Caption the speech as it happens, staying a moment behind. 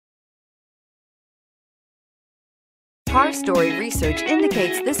Car Story research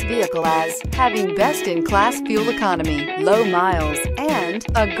indicates this vehicle as having best-in-class fuel economy, low miles, and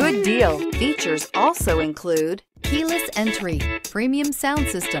a good deal. Features also include keyless entry, premium sound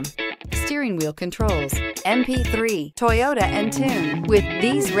system, steering wheel controls, MP3, Toyota Entune. With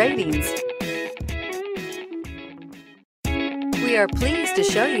these ratings, we are pleased to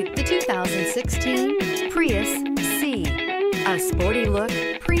show you the 2016 Prius C. A sporty look,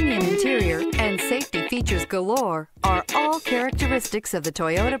 premium interior, and safety features galore are all characteristics of the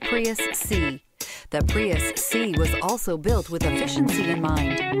Toyota Prius C. The Prius C was also built with efficiency in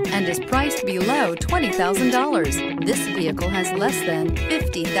mind and is priced below $20,000. This vehicle has less than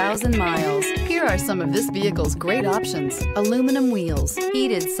 50,000 miles. Here are some of this vehicle's great options: aluminum wheels,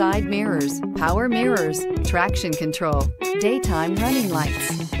 heated side mirrors, power mirrors, traction control, daytime running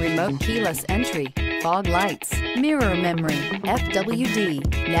lights, remote keyless entry, fog lights, mirror memory,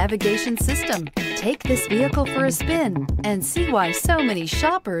 FWD, navigation system. Take this vehicle for a spin and see why so many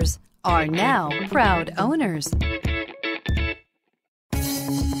shoppers are now proud owners.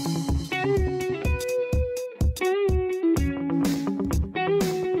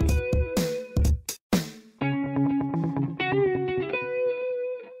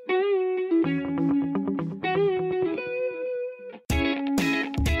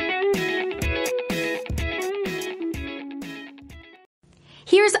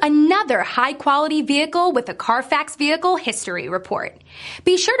 Here's another high-quality vehicle with a Carfax Vehicle History Report.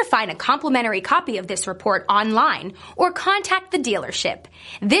 Be sure to find a complimentary copy of this report online or contact the dealership.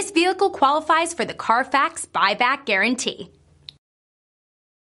 This vehicle qualifies for the Carfax Buyback Guarantee.